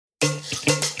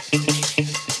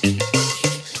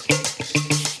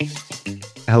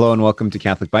Hello and welcome to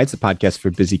Catholic Bites, a podcast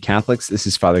for busy Catholics. This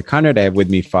is Father Conrad. I have with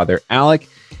me Father Alec.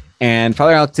 And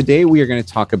Father Alec, today we are going to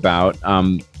talk about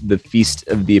the Feast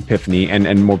of the Epiphany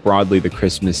and more broadly the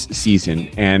Christmas season.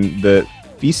 And the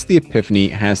Feast of the Epiphany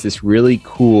has this really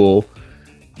cool,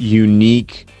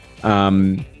 unique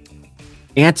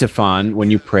antiphon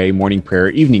when you pray morning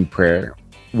prayer, evening prayer,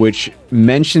 which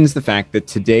mentions the fact that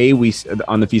today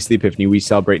on the Feast of the Epiphany, we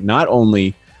celebrate not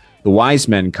only the wise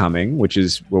men coming, which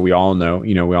is what we all know,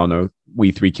 we all know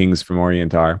we three kings from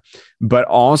Orient are, but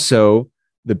also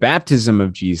the baptism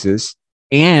of Jesus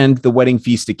and the wedding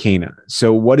feast at Cana.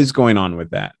 So what is going on with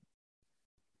that?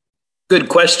 Good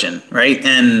question, right?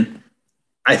 And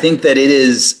I think that it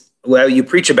is, well, you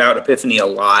preach about Epiphany a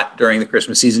lot during the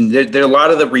Christmas season. There are a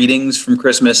lot of the readings from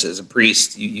Christmas as a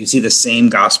priest. You see the same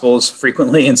gospels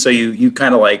frequently. And so you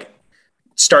kind of like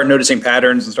start noticing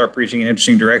patterns and start preaching in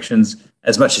interesting directions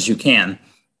as much as you can.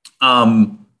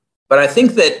 But I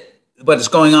think that what is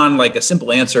going on, like a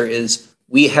simple answer is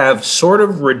we have sort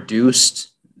of reduced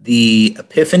the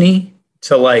Epiphany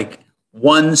to like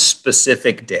one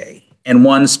specific day and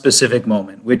one specific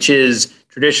moment, which is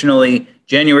traditionally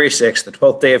January 6th, the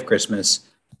 12th day of Christmas.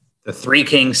 The three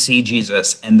kings see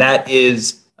Jesus, and that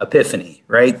is Epiphany,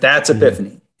 right? That's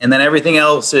Epiphany. And then everything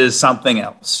else is something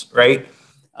else, right?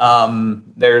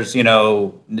 There's,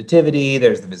 nativity,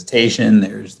 there's the visitation,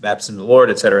 there's the baptism of the Lord,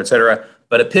 et cetera, et cetera.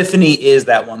 But Epiphany is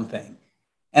that one thing.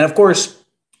 And of course,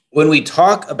 when we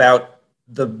talk about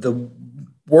the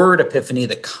word Epiphany,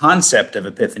 the concept of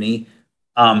Epiphany,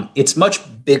 it's much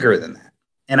bigger than that.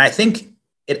 And I think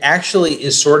it actually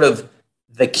is sort of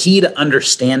the key to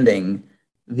understanding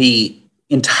the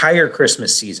entire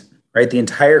Christmas season, right? The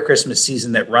entire Christmas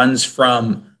season that runs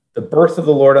from the birth of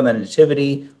the Lord on the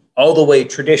nativity all the way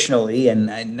traditionally, and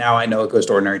now I know it goes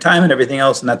to ordinary time and everything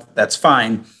else, and that's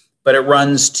fine, but it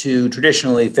runs to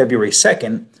traditionally February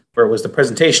 2nd, where it was the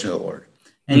presentation of the Lord.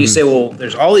 And you say, well,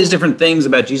 there's all these different things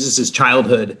about Jesus's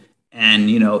childhood, and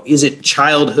is it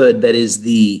childhood that is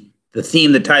the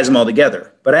theme that ties them all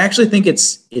together? But I actually think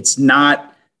it's not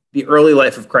the early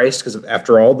life of Christ, because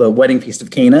after all, the wedding feast of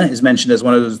Cana is mentioned as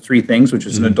one of those three things, which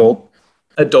was an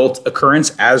adult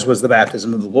occurrence, as was the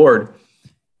baptism of the Lord.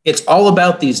 It's all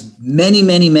about these many,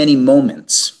 many, many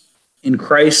moments in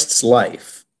Christ's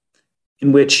life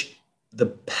in which the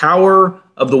power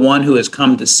of the one who has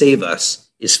come to save us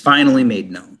is finally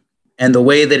made known. And the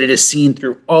way that it is seen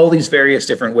through all these various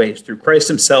different ways, through Christ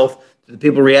himself, through the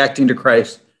people reacting to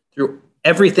Christ, through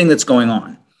everything that's going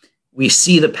on. We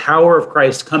see the power of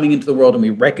Christ coming into the world and we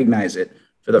recognize it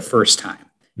for the first time.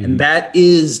 And that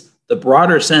is the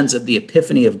broader sense of the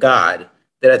epiphany of God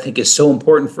that I think is so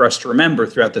important for us to remember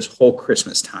throughout this whole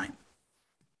Christmas time.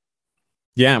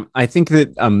 Yeah, I think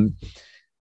that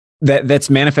that's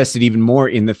manifested even more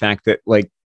in the fact that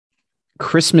like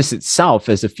Christmas itself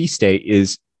as a feast day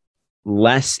is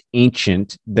less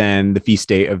ancient than the feast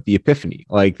day of the Epiphany.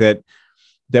 Like that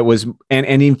was, and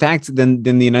in fact, than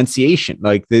the Annunciation,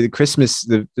 like the Christmas,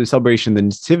 the celebration of the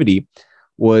Nativity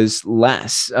was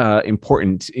less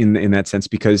important in that sense,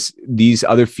 because these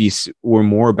other feasts were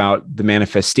more about the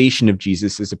manifestation of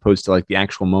Jesus as opposed to like the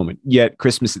actual moment. Yet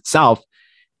Christmas itself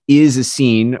is a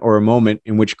scene or a moment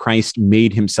in which Christ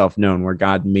made himself known, where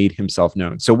God made himself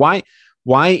known. So why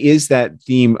is that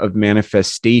theme of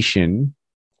manifestation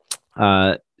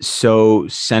so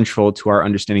central to our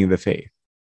understanding of the faith?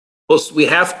 Well, we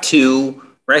have to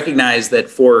recognize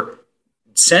that for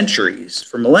centuries,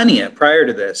 for millennia prior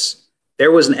to this,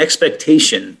 there was an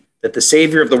expectation that the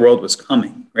Savior of the world was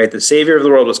coming, right? The Savior of the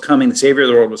world was coming. The Savior of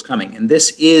the world was coming. And this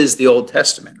is the Old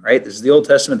Testament, right? This is the Old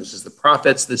Testament. This is the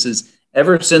prophets. This is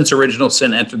ever since original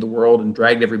sin entered the world and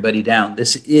dragged everybody down.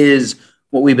 This is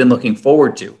what we've been looking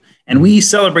forward to. And we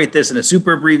celebrate this in a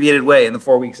super abbreviated way in the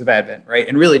 4 weeks of Advent, right?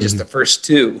 And really just the first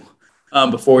two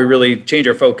before we really change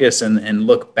our focus and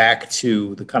look back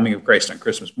to the coming of Christ on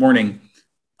Christmas morning.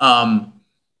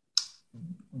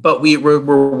 But we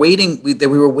were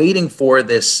waiting for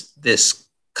this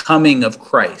coming of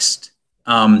Christ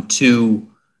to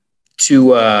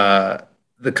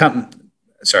the come.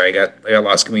 Sorry, I got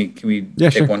lost. Can we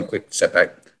take one quick step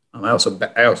back? I also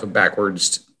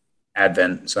backwards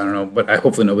Advent, so I don't know, but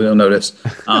hopefully nobody will notice.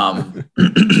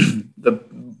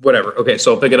 Whatever. Okay,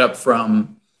 so I'll pick it up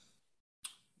from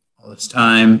all this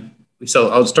time.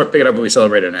 I'll start picking it up when we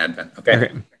celebrate an Advent.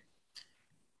 Okay.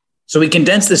 So we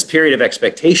condense this period of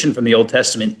expectation from the Old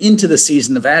Testament into the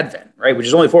season of Advent, right? Which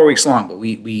is only 4 weeks long, but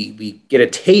we get a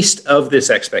taste of this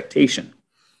expectation.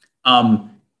 And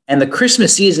the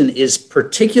Christmas season is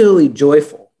particularly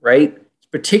joyful, right? It's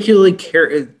particularly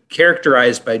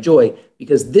characterized by joy,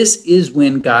 because this is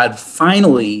when God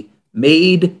finally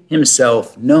made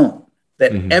himself known,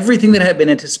 that everything that had been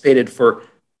anticipated for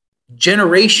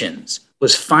generations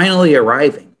was finally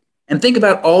arriving. And think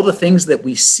about all the things that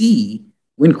we see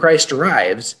when Christ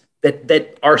arrives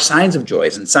that are signs of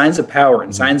joys and signs of power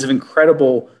and signs of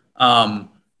incredible,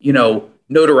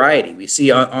 notoriety. We see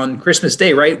on Christmas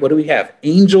Day, right? What do we have?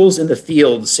 Angels in the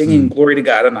field singing glory to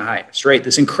God on the highest, right?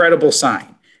 This incredible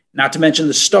sign. Not to mention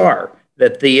the star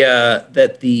that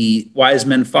the wise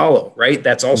men follow, right?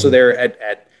 That's also there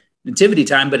at nativity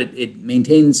time, but it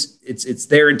maintains it's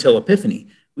there until Epiphany.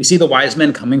 We see the wise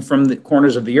men coming from the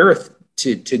corners of the earth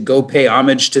to go pay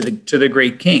homage to the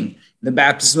great King. The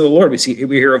baptism of the Lord, we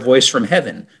hear a voice from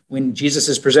heaven. When Jesus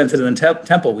is presented in the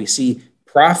temple, we see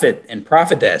prophet and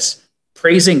prophetess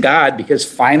praising God because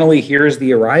finally here's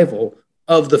the arrival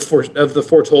of the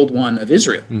foretold one of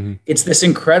Israel. It's this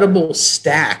incredible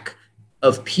stack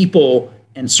of people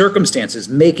and circumstances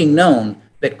making known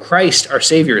that Christ, our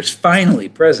Savior, is finally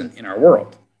present in our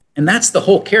world. And that's the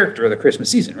whole character of the Christmas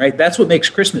season, right? That's what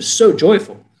makes Christmas so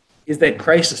joyful, is that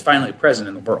Christ is finally present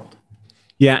in the world.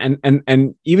 Yeah,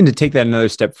 and even to take that another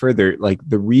step further, like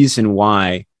the reason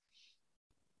why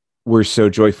we're so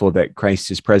joyful that Christ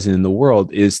is present in the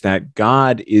world is that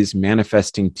God is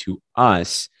manifesting to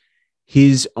us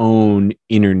his own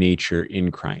inner nature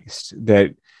in Christ.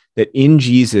 That in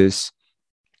Jesus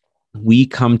we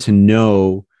come to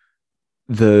know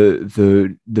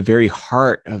the very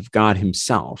heart of God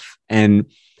himself, and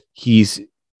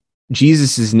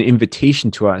Jesus is an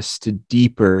invitation to us to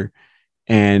deeper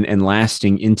and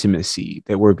lasting intimacy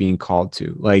that we're being called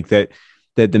to. Like that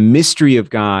the mystery of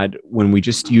God, when we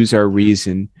just use our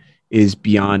reason, is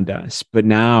beyond us. But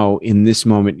now in this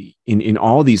moment, in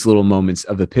all these little moments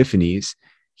of epiphanies,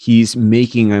 he's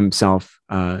making himself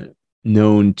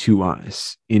known to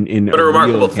us in a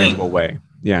real tangible way.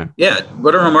 Yeah.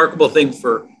 What a remarkable thing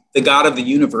for the God of the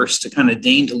universe to kind of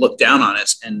deign to look down on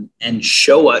us and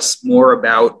show us more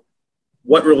about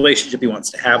what relationship he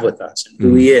wants to have with us and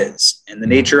who he is and the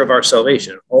nature of our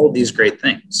salvation, all of these great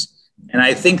things. And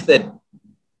I think that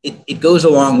it goes a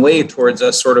long way towards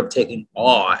us sort of taking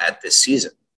awe at this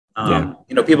season.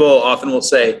 People often will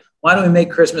say, why don't we make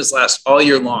Christmas last all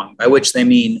year long? By which they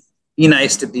mean be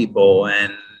nice to people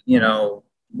and,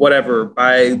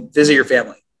 visit your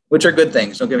family, which are good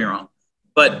things. Don't get me wrong.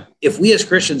 But if we as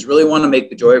Christians really want to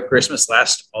make the joy of Christmas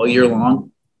last all year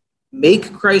long,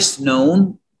 make Christ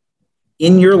known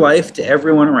in your life to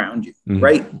everyone around you,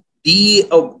 right? Be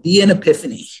an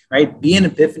epiphany, right? Be an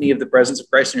epiphany of the presence of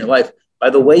Christ in your life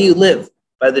by the way you live,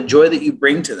 by the joy that you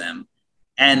bring to them,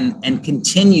 and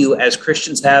continue as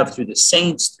Christians have through the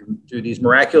saints, through these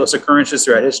miraculous occurrences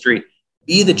throughout history,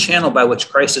 be the channel by which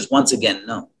Christ is once again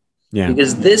known. Yeah.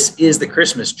 Because this is the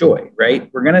Christmas joy,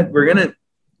 right? We're gonna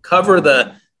cover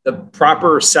the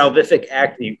proper salvific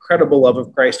act, the incredible love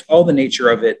of Christ, all the nature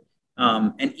of it,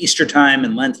 and Easter time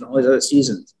and Lent and all these other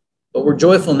seasons. But we're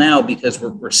joyful now because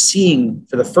we're seeing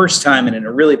for the first time and in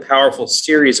a really powerful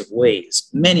series of ways,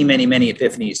 many, many, many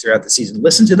epiphanies throughout the season.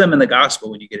 Listen to them in the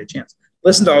gospel when you get a chance.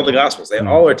 Listen to all the gospels. They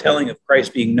all are telling of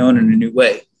Christ being known in a new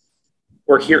way.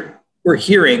 We're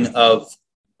hearing of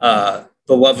the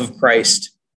love of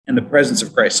Christ and the presence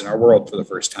of Christ in our world for the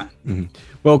first time.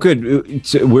 Well, good.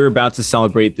 So we're about to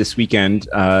celebrate this weekend,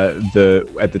 at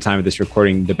the time of this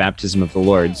recording, the baptism of the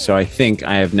Lord. So I think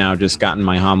I have now just gotten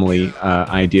my homily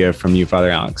idea from you,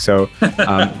 Father Alex. So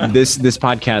this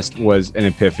podcast was an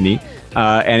epiphany.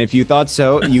 And if you thought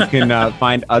so, you can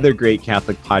find other great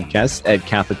Catholic podcasts at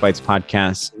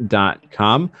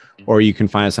catholicbitespodcast.com, or you can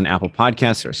find us on Apple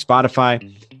Podcasts or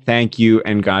Spotify. Thank you,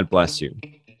 and God bless you.